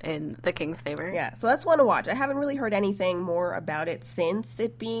out in the Kings' favor. Yeah, so that's one to watch. I haven't really heard anything more about it since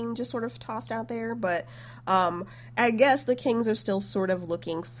it being just sort of tossed out there, but I guess the Kings are still sort of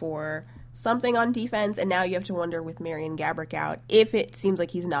looking for something on defense, and now you have to wonder with Marian Gaborik out, if it seems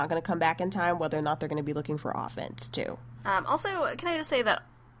like he's not going to come back in time, whether or not they're going to be looking for offense too. Also, can I just say that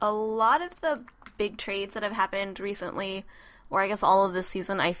a lot of the big trades that have happened recently, or I guess all of this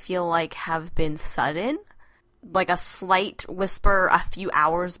season, I feel like have been sudden. Like a slight whisper a few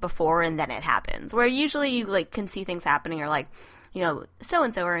hours before, and then it happens. Where usually you can see things happening, or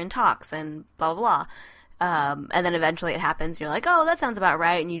so-and-so are in talks, and blah, blah, blah. And then eventually it happens, you're like, oh, that sounds about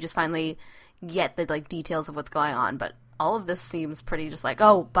right, and you just finally get the details of what's going on. But all of this seems pretty just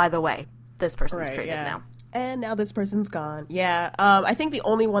oh, by the way, this person's traded now. And now this person's gone. Yeah, I think the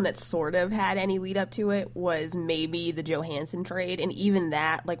only one that sort of had any lead up to it was maybe the Johansson trade, and even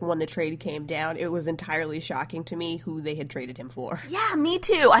that, when the trade came down, it was entirely shocking to me who they had traded him for. Yeah, me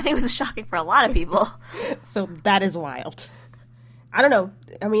too. I think it was shocking for a lot of people. So that is wild. I don't know.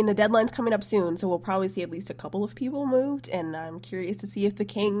 I mean, the deadline's coming up soon, so we'll probably see at least a couple of people moved, and I'm curious to see if the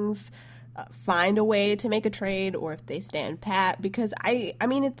Kings find a way to make a trade, or if they stand pat, because I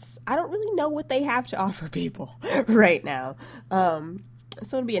don't really know what they have to offer people right now. So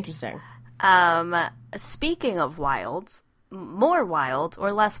it'll be interesting. Speaking of wild, more wild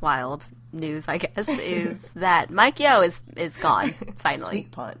or less wild news, I guess, is that Mike Yeo is gone finally.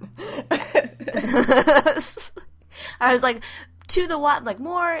 Sweet pun. I was like, to the Wild, like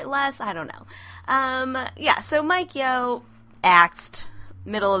more, less, I don't know. So Mike Yeo axed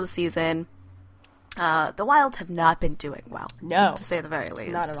middle of the season. The Wild have not been doing well. No. To say the very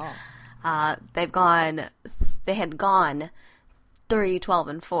least. Not at all. They had gone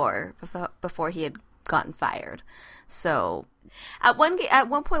 3-12-4 before he had gotten fired. So at one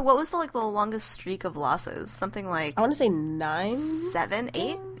point, what was the longest streak of losses? Something like, I want to say 9, 7,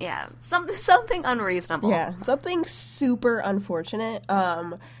 8. Yeah, something unreasonable. Yeah, something super unfortunate.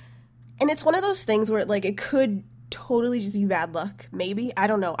 And it's one of those things where it could totally just be bad luck. Maybe, I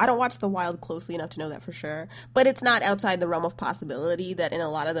don't know. I don't watch the Wild closely enough to know that for sure. But it's not outside the realm of possibility that in a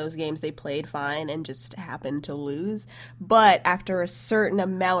lot of those games they played fine and just happened to lose. But after a certain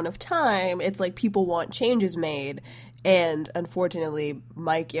amount of time, it's like people want changes made. And unfortunately,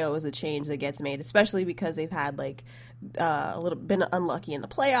 Mike Yeo is a change that gets made, especially because they've had been unlucky in the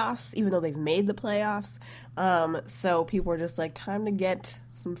playoffs, even though they've made the playoffs. So people are just like, time to get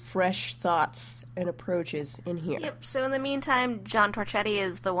some fresh thoughts and approaches in here. Yep. So in the meantime, John Torchetti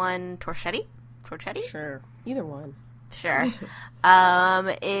is the one. Torchetti? Sure. Either one. Sure.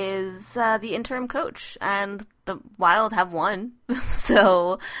 Is the interim coach, and the Wild have won.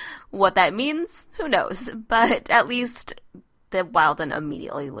 So what that means, who knows? But at least the Wild didn't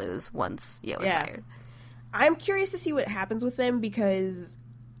immediately lose once Yeo was fired. I'm curious to see what happens with them because,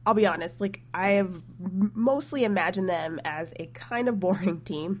 I'll be honest, I have mostly imagined them as a kind of boring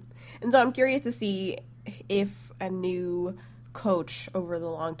team. And so I'm curious to see if a new coach over the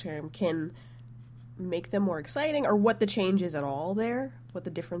long term can make them more exciting, or what the change is at all there, what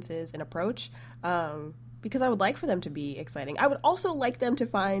the difference is in approach. Because I would like for them to be exciting. I would also like them to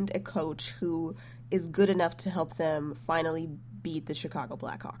find a coach who is good enough to help them finally beat the Chicago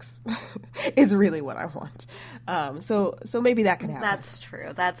Blackhawks is really what I want. So maybe that can happen. That's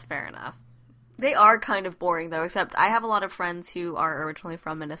true. That's fair enough. They are kind of boring, though, except I have a lot of friends who are originally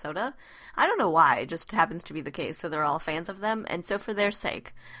from Minnesota. I don't know why. It just happens to be the case. So they're all fans of them. And so for their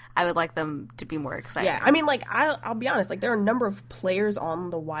sake, I would like them to be more exciting. Yeah, I mean, I'll be honest. There are a number of players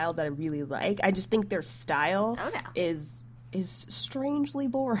on the Wild that I really like. I just think their style is strangely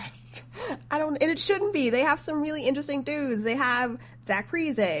boring. And it shouldn't be. They have some really interesting dudes. They have Zach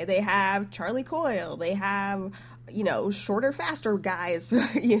Parise. They have Charlie Coyle. They have, shorter, faster guys.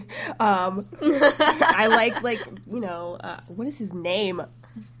 I like, what is his name?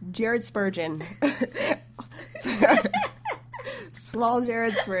 Jared Spurgeon. Small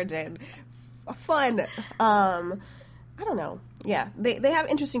Jared Spurgeon. Fun. I don't know. Yeah, they have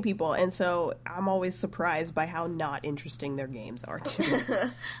interesting people, and so I'm always surprised by how not interesting their games are, too.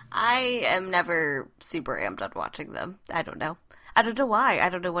 I am never super amped on watching them. I don't know. I don't know why. I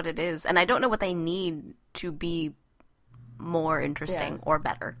don't know what it is. And I don't know what they need to be more interesting or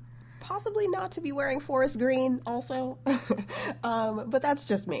better. Possibly not to be wearing forest green, also. But that's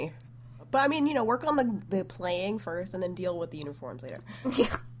just me. But, I mean, work on the playing first, and then deal with the uniforms later.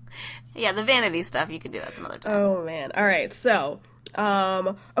 Yeah, the vanity stuff, you can do that some other time. Oh, man. All right, so,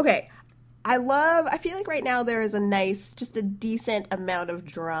 okay. I feel like right now there is just a decent amount of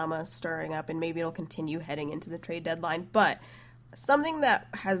drama stirring up, and maybe it'll continue heading into the trade deadline. But something that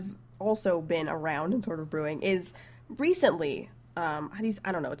has also been around and sort of brewing is recently, I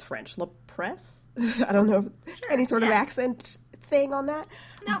don't know, it's French, La Presse? I don't know, any sort of accent thing on that?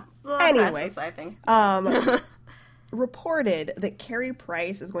 No, anyway, Presse, I think. Reported that Carey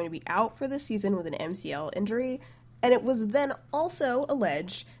Price is going to be out for the season with an MCL injury, and it was then also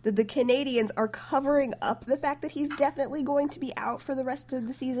alleged that the Canadiens are covering up the fact that he's definitely going to be out for the rest of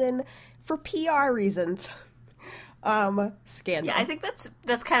the season for PR reasons. Scandal. Yeah, I think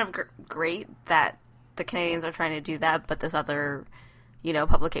that's kind of great that the Canadiens are trying to do that, but this other,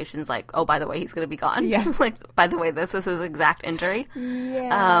 publication's like, oh, by the way, he's going to be gone. Yeah. By the way, this is his exact injury.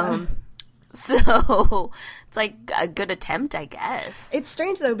 Yeah. So it's like a good attempt, I guess. It's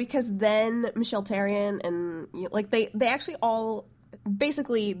strange though, because then Michel Therrien and they actually all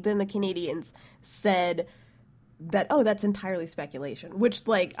basically then the Canadiens said that, oh, that's entirely speculation, which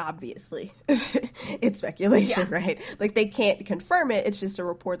obviously it's speculation, right? They can't confirm it. It's just a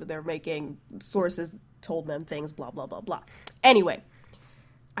report that they're making. Sources told them things, blah, blah, blah, blah. Anyway,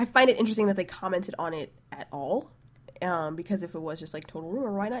 I find it interesting that they commented on it at all. Because if it was just total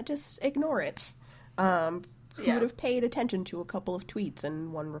rumor, why not just ignore it? Who would have paid attention to a couple of tweets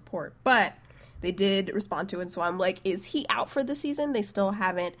and one report? But they did respond to it, so I'm like, is he out for the season? They still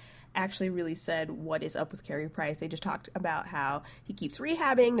haven't actually really said what is up with Carey Price. They just talked about how he keeps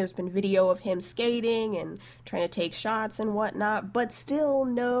rehabbing. There's been video of him skating and trying to take shots and whatnot, but still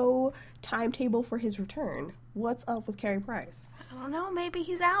no timetable for his return. What's up with Carey Price? I don't know. Maybe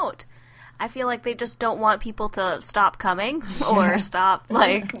he's out. I feel like they just don't want people to stop coming or stop,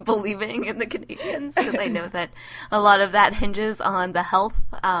 like, believing in the Canadians, because I know that a lot of that hinges on the health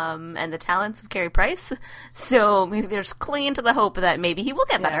and the talents of Carey Price. So maybe they're just clinging to the hope that maybe he will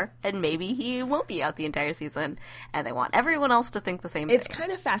get better, and maybe he won't be out the entire season, and they want everyone else to think the same thing. It's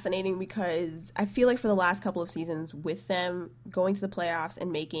kind of fascinating because I feel like for the last couple of seasons, with them going to the playoffs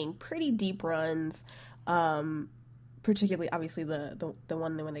and making pretty deep runs, particularly, obviously, the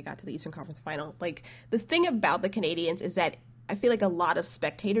one when they got to the Eastern Conference Final. Like, the thing about the Canadians is that I feel like a lot of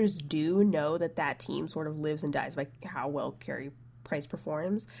spectators do know that team sort of lives and dies by how well Carey Price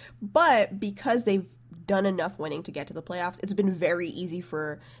performs. But because they've done enough winning to get to the playoffs, it's been very easy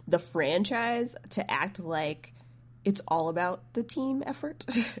for the franchise to act like it's all about the team effort.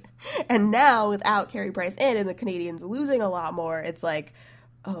 And now, without Carey Price in and the Canadians losing a lot more, it's like,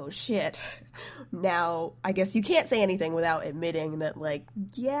 oh shit, now I guess you can't say anything without admitting that, like,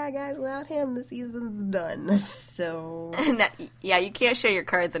 yeah, guys, without him, the season's done. So yeah, you can't show your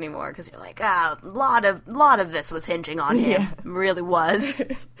cards anymore because you're like, a lot of this was hinging on him. Yeah. Really was.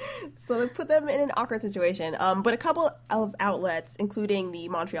 So they put them in an awkward situation. But a couple of outlets, including the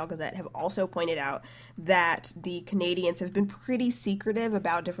Montreal Gazette, have also pointed out that the Canadians have been pretty secretive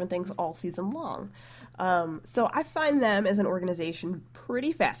about different things all season long. So I find them as an organization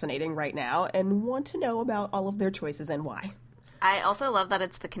pretty fascinating right now and want to know about all of their choices and why. I also love that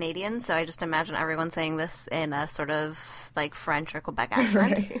it's the Canadians, so I just imagine everyone saying this in a sort of, like, French or Quebec accent.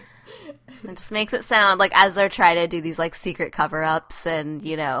 Right. It just makes it sound like as they're trying to do these, like, secret cover-ups and,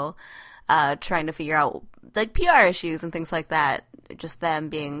 you know, trying to figure out, like, PR issues and things like that, just them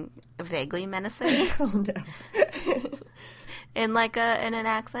being vaguely menacing. Oh, no. in an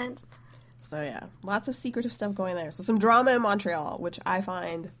accent. So, yeah, lots of secretive stuff going there. So some drama in Montreal, which I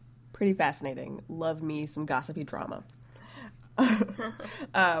find pretty fascinating. Love me some gossipy drama.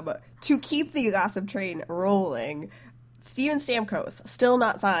 To keep the gossip train rolling, Steven Stamkos, still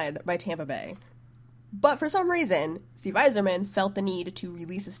not signed by Tampa Bay. But for some reason, Steve Yzerman felt the need to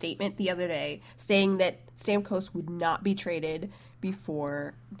release a statement the other day saying that Stamkos would not be traded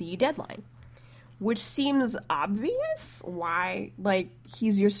before the deadline. Which seems obvious. Why? Like,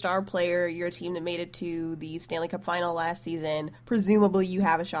 he's your star player, you're a team that made it to the Stanley Cup final last season. Presumably you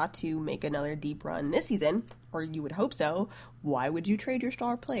have a shot to make another deep run this season, or you would hope so. Why would you trade your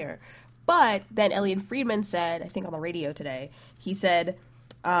star player? But then Elliot Friedman said, I think on the radio today, he said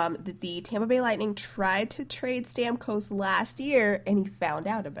that the Tampa Bay Lightning tried to trade Stamkos last year, and he found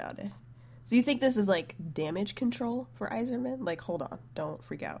out about it. So you think this is, like, damage control for Yzerman? Like, hold on, don't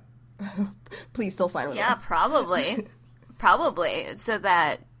freak out. Please still sign with us. Yeah, probably. Probably. So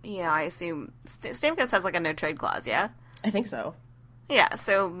that, you know, I assume Stamkos has, like, a no-trade clause, yeah? I think so. Yeah,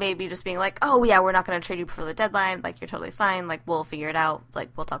 so maybe just being like, oh, yeah, we're not going to trade you before the deadline. Like, you're totally fine. Like, we'll figure it out. Like,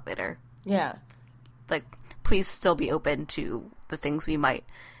 we'll talk later. Yeah. Like, please still be open to the things we might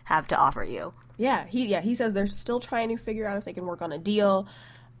have to offer you. Yeah, he says they're still trying to figure out if they can work on a deal.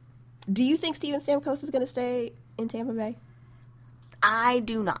 Do you think Steven Stamkos is going to stay in Tampa Bay? I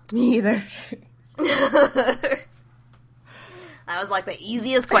do not. Me either. That was like the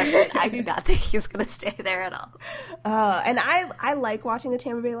easiest question. I do not think he's going to stay there at all. And I like watching the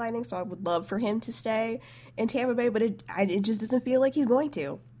Tampa Bay Lightning, so I would love for him to stay in Tampa Bay, but it just doesn't feel like he's going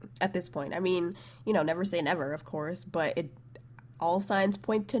to at this point. I mean, you know, never say never, of course, but all signs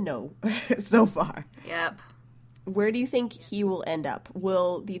point to no so far. Yep. Where do you think he will end up?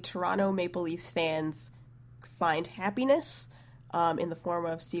 Will the Toronto Maple Leafs fans find happiness in the form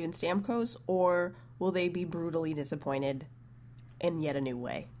of Steven Stamkos, or will they be brutally disappointed in yet a new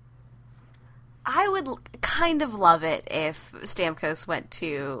way? I would kind of love it if Stamkos went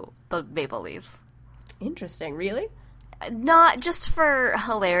to the Maple Leafs. Interesting. Really? Not just for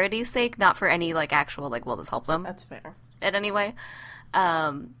hilarity's sake, not for any, like, actual, like, will this help them? That's fair. In any way.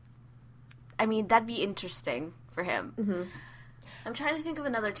 I mean, that'd be interesting for him. Mm-hmm. I'm trying to think of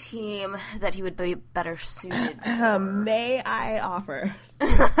another team that he would be better suited for. May I offer?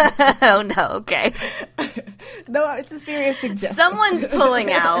 Oh, no, okay. No, it's a serious suggestion. Someone's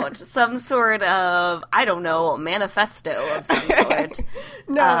pulling out some sort of, I don't know, manifesto of some sort.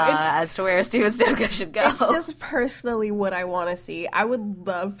 No, as to where Steven Stamkos should go. It's just personally what I want to see. I would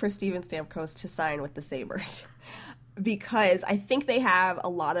love for Steven Stamkos to sign with the Sabres, because I think they have a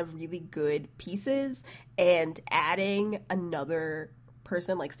lot of really good pieces, and adding another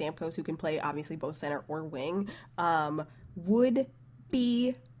person like Stamkos, who can play obviously both center or wing, would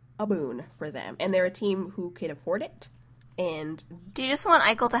be a boon for them. And they're a team who can afford it, And do you just want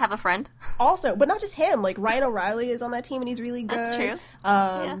Eichel to have a friend? Also, but not just him. Like, Ryan O'Reilly is on that team, and he's really good. That's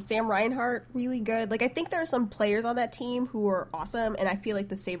true. Sam Reinhart, really good. Like, I think there are some players on that team who are awesome, and I feel like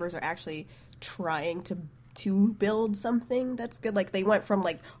the Sabres are actually trying to build something that's good. Like, they went from,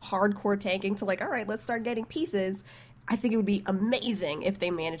 like, hardcore tanking to, like, all right, let's start getting pieces. I think it would be amazing if they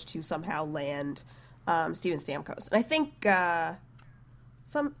managed to somehow land Steven Stamkos. And I think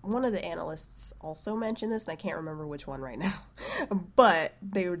one of the analysts also mentioned this, and I can't remember which one right now, but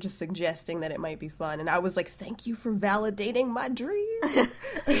they were just suggesting that it might be fun, and I was like, thank you for validating my dream.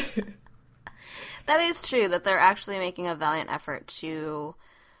 That is true, that they're actually making a valiant effort to,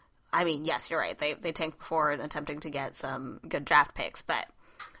 I mean, yes, you're right, they tanked before and attempting to get some good draft picks, but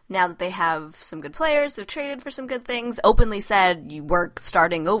now that they have some good players, they've traded for some good things, openly said you were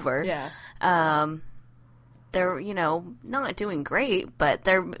starting over. Yeah. They're, not doing great, but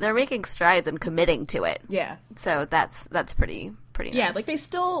they're making strides and committing to it. Yeah. So that's pretty nice. Yeah, like they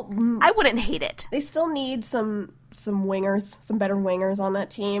still... I wouldn't hate it. They still need some wingers, some better wingers on that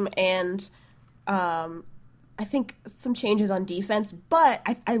team, and I think some changes on defense, but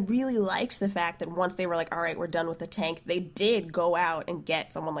I really liked the fact that once they were like, all right, we're done with the tank, they did go out and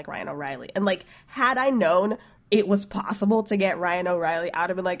get someone like Ryan O'Reilly. And, like, had I known it was possible to get Ryan O'Reilly, I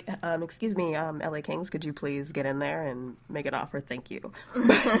would have been like, excuse me, LA Kings, could you please get in there and make an offer? Thank you.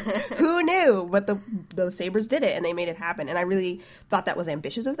 Who knew? But those Sabres did it, and they made it happen. And I really thought that was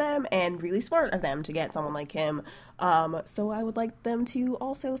ambitious of them and really smart of them to get someone like him. So I would like them to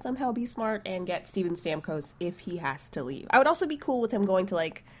also somehow be smart and get Steven Stamkos if he has to leave. I would also be cool with him going to,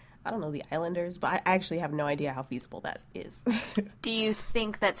 like, I don't know, the Islanders, but I actually have no idea how feasible that is. Do you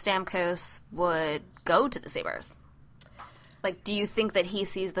think that Stamkos would go to the Sabres? Like, do you think that he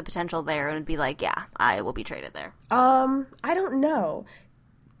sees the potential there and would be like, yeah, I will be traded there? I don't know.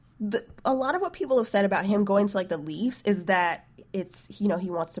 A lot of what people have said about him going to, like, the Leafs is that it's, he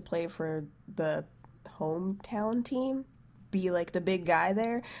wants to play for the hometown team, be, like, the big guy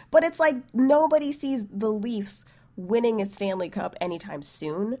there. But it's like nobody sees the Leafs winning a Stanley Cup anytime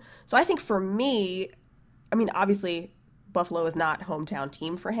soon. So I think for me, I mean, obviously Buffalo is not hometown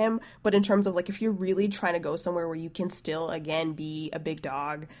team for him, but in terms of, like, if you're really trying to go somewhere where you can still, again, be a big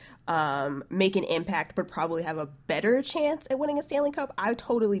dog, make an impact, but probably have a better chance at winning a Stanley Cup, I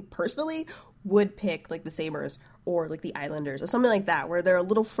totally, personally, would pick, like, the Sabres or, like, the Islanders or something like that, where they're a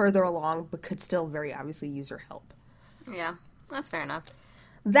little further along, but could still very obviously use your help. Yeah, that's fair enough.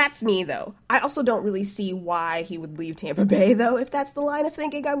 That's me, though. I also don't really see why he would leave Tampa Bay, though, if that's the line of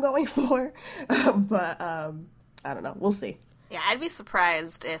thinking I'm going for. But I don't know. We'll see. Yeah, I'd be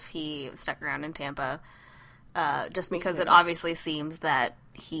surprised if he stuck around in Tampa, just because it obviously seems that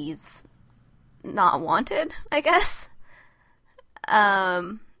he's not wanted, I guess.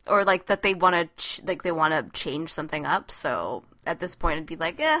 Or, like, that they want to they want to change something up. So at this point, it'd be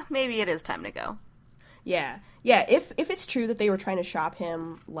like, maybe it is time to go. Yeah. If it's true that they were trying to shop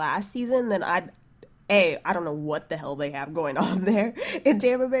him last season, then I don't know what the hell they have going on there in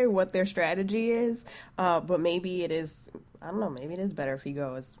Tampa Bay, what their strategy is. But maybe it is, I don't know, maybe it is better if he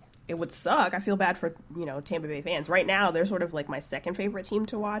goes. It would suck. I feel bad for, Tampa Bay fans. Right now, they're sort of like my second favorite team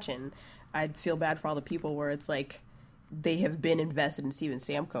to watch, and I'd feel bad for all the people where it's like they have been invested in Steven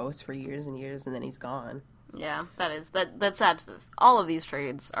Stamkos for years and years, and then he's gone. Yeah, that's sad. All of these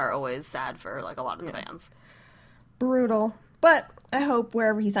trades are always sad for, like, a lot of the fans. Brutal. But I hope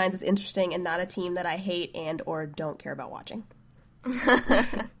wherever he signs is interesting and not a team that I hate and or don't care about watching.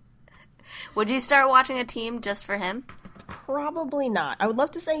 Would you start watching a team just for him? Probably not. I would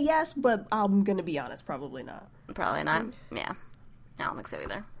love to say yes, but I'm going to be honest, probably not. Probably not. Yeah. I don't think so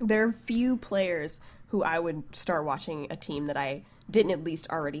either. There are few players who I would start watching a team that I didn't at least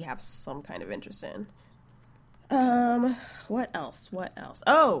already have some kind of interest in. What else?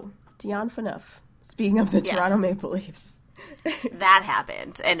 Oh, Dion Phaneuf. Speaking of the Toronto Maple Leafs. That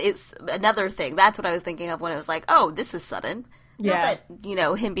happened. And it's another thing. That's what I was thinking of when it was like, oh, this is sudden. Yeah. Not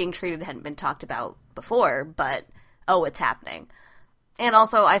that, him being traded hadn't been talked about before, but, oh, it's happening. And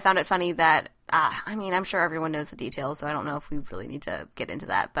also, I found it funny that, I'm sure everyone knows the details, so I don't know if we really need to get into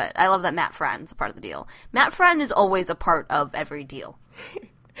that, but I love that Matt Friend's a part of the deal. Matt Friend is always a part of every deal.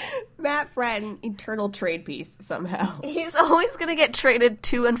 Matt Friend, eternal trade piece, somehow. He's always going to get traded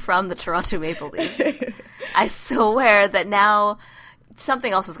to and from the Toronto Maple Leafs. I swear that now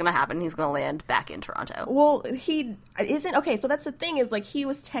something else is going to happen. He's going to land back in Toronto. Well, he isn't. Okay, so that's the thing is, like, he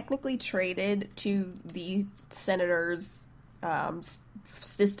was technically traded to the Senators'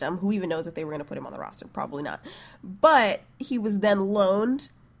 system. Who even knows if they were going to put him on the roster? Probably not. But he was then loaned,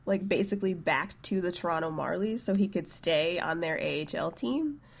 like, basically back to the Toronto Marlies so he could stay on their AHL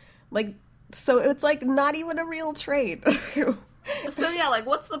team. Like, So it's like not even a real trade. So yeah, like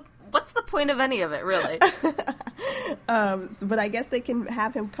what's the point of any of it, really? But I guess they can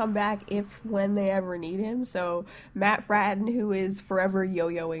have him come back when they ever need him. So Matt Fratton, who is forever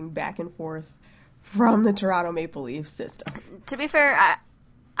yo-yoing back and forth from the Toronto Maple Leafs system. To be fair,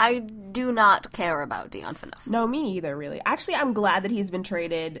 I do not care about Dion Phaneuf. No, me neither, really. Actually, I'm glad that he's been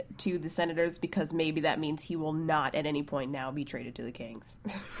traded to the Senators because maybe that means he will not at any point now be traded to the Kings.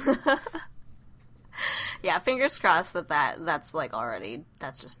 Yeah, fingers crossed that's like already,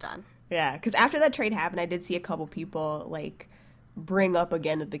 that's just done. Yeah, because after that trade happened, I did see a couple people like bring up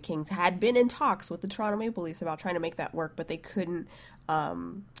again that the Kings had been in talks with the Toronto Maple Leafs about trying to make that work, but they couldn't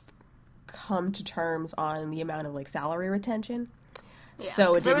come to terms on the amount of like salary retention. Yeah,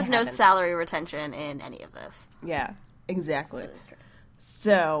 so there was no happen. Salary retention in any of this. Yeah, exactly.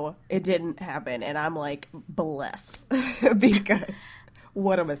 So it didn't happen, and I'm like, bless, because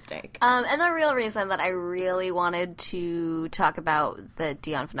what a mistake. And the real reason that I really wanted to talk about the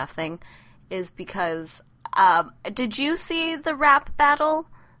Dion Phaneuf thing is because, did you see the rap battle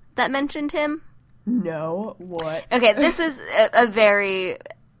that mentioned him? No, what? Okay, this is a very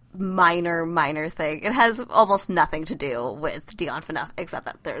minor thing. It has almost nothing to do with Dion Phaneuf, except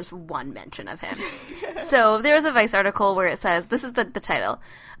that there's one mention of him. So there's a Vice article where it says, this is the title,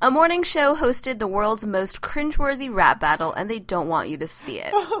 "A morning show hosted the world's most cringeworthy rap battle, and they don't want you to see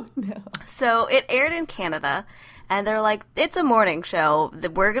it." Oh, no. So it aired in Canada, and they're like, it's a morning show,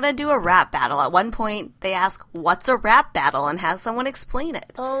 we're gonna do a rap battle. At one point, they ask, what's a rap battle, and have someone explain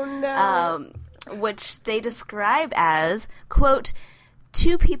it. Oh, no. Which they describe as, quote,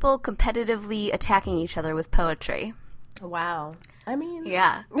 two people competitively attacking each other with poetry. Wow. I mean,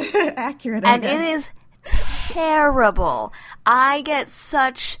 Yeah. accurate. And it is terrible. I get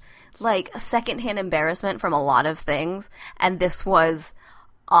such, like, secondhand embarrassment from a lot of things, and this was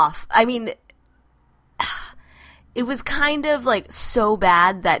off. I mean, it was kind of, like, so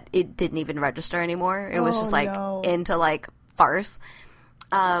bad that it didn't even register anymore. It was just, like, into, like, farce.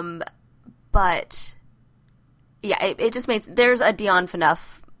 But yeah, it just made, there's a Dion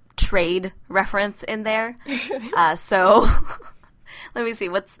Phaneuf trade reference in there. So let me see.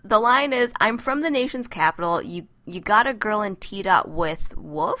 The line is, "I'm from the nation's capital. You got a girl in T-Dot with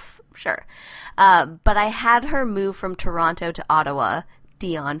Wolf? Sure. But I had her move from Toronto to Ottawa.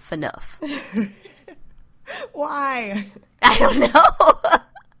 Dion Phaneuf." Why? I don't know.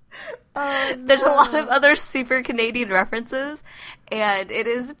 Oh, There's a lot of other super Canadian references, and it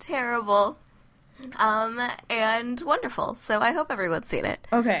is terrible. And wonderful. So I hope everyone's seen it.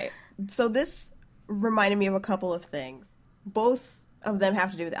 Okay, so this reminded me of a couple of things. Both of them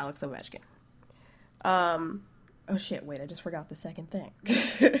have to do with Alex Ovechkin. Oh shit, wait, I just forgot the second thing.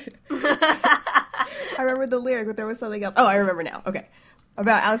 I remember the lyric, but there was something else. Oh, I remember now. Okay.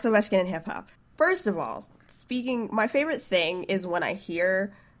 About Alex Ovechkin and hip-hop. First of all, my favorite thing is when I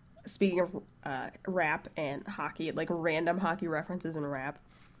hear, speaking of rap and hockey, like random hockey references in rap.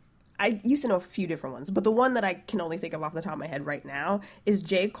 I used to know a few different ones, but the one that I can only think of off the top of my head right now is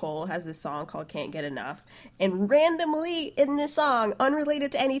J. Cole has this song called Can't Get Enough. And randomly in this song,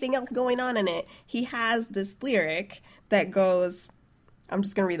 unrelated to anything else going on in it, he has this lyric that goes, I'm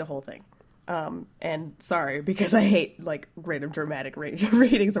just going to read the whole thing. And sorry, because I hate like random dramatic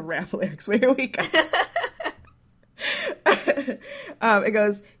readings of rap lyrics. But here we go. It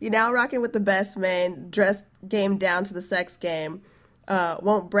goes, "You now rocking with the best man, dress game down to the sex game.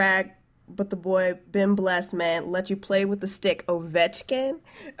 Won't brag, but the boy been blessed, man. Let you play with the stick, Ovechkin."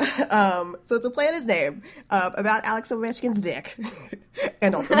 So it's a play on his name, about Alex Ovechkin's dick,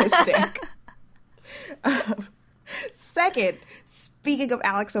 and also his stick. Second, speaking of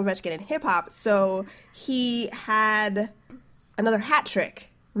Alex Ovechkin and hip-hop, so he had another hat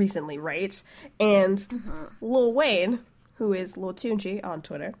trick recently, right? And Lil Wayne, who is Lil Tunchi on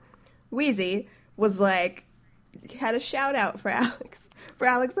Twitter, Wheezy, was like, had a shout out for Alex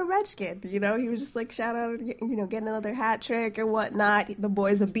Ovechkin. You know, he was just like, shout out, you know, getting another hat trick and whatnot. The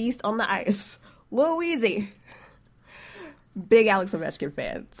boy's a beast on the ice. Lil Weezy. Big Alex Ovechkin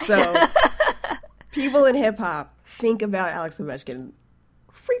fan. So people in hip hop think about Alex Ovechkin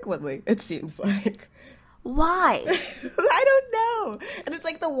frequently, it seems like. Why? I don't know. And it's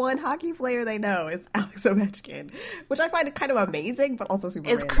like the one hockey player they know is Alex Ovechkin, which I find kind of amazing, but also super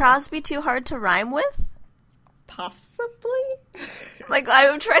Is random. Crosby too hard to rhyme with? Possibly. Like,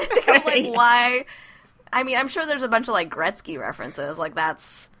 I'm trying to think of, like, why. I mean, I'm sure there's a bunch of, like, Gretzky references. Like,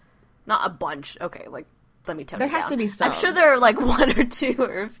 that's not a bunch. Okay, like, let me tone it down. There has to be some. I'm sure there are, like, one or two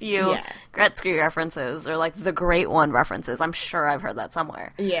or a few Yeah. Gretzky references or, like, the Great One references. I'm sure I've heard that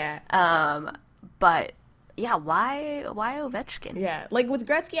somewhere. Yeah. But Yeah, why Ovechkin? Yeah, like with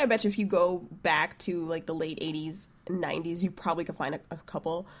Gretzky, I bet you if you go back to like the late 80s and 90s, you probably could find a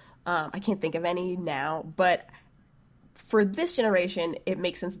couple. I can't think of any now, but for this generation, it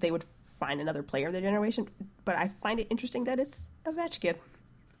makes sense that they would find another player of their generation, but I find it interesting that it's Ovechkin.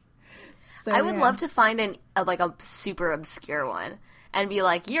 So, I would love to find a super obscure one and be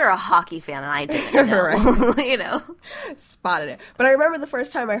like, you're a hockey fan and I didn't know. Right. You know? Spotted it. But I remember the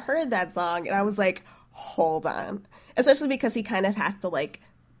first time I heard that song and I was like, hold on. Especially because he kind of has to like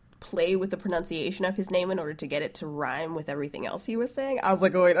play with the pronunciation of his name in order to get it to rhyme with everything else he was saying. I was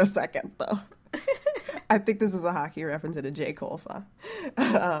like, wait a second though. I think this is a hockey reference in a J. Cole song.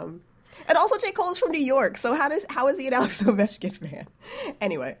 And also J. Cole is from New York, so how is he an Alex Ovechkin fan?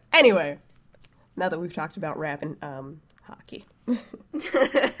 Anyway, now that we've talked about rap and hockey.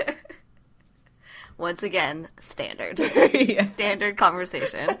 Once again, standard. Yeah. Standard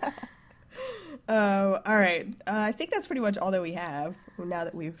conversation. All right. I think that's pretty much all that we have now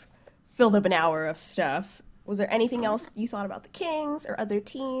that we've filled up an hour of stuff. Was there anything else you thought about the Kings or other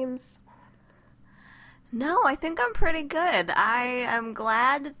teams? No, I think I'm pretty good. I am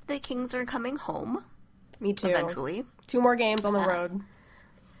glad the Kings are coming home. Me too. Eventually. 2 more games on the road.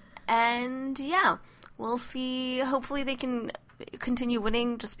 And yeah, we'll see. Hopefully they can continue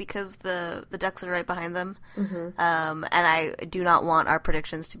winning just because the Ducks are right behind them. Mm-hmm. And I do not want our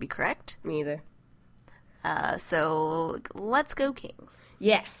predictions to be correct. Me either. So let's go Kings.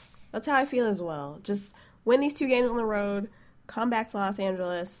 Yes, that's how I feel as well. Just win these 2 games on the road. Come back to Los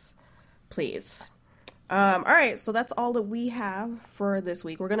Angeles, please. All right, so that's all that we have for this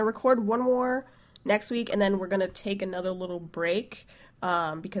week. We're going to record one more next week, and then we're going to take another little break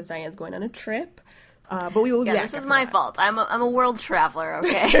because Diane's going on a trip. But we will be back. This is my fault. I'm a world traveler,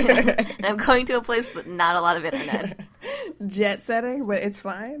 okay? And I'm going to a place with not a lot of internet. Jet setting, but it's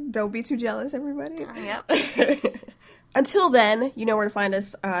fine. Don't be too jealous, everybody. Yep. Until then, you know where to find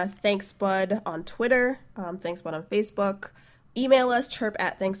us. Thanks Bud on Twitter. Thanks Bud on Facebook. Email us,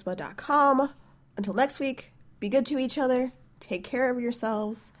 chirp@thanksbud.com. Until next week, be good to each other. Take care of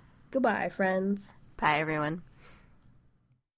yourselves. Goodbye, friends. Bye, everyone.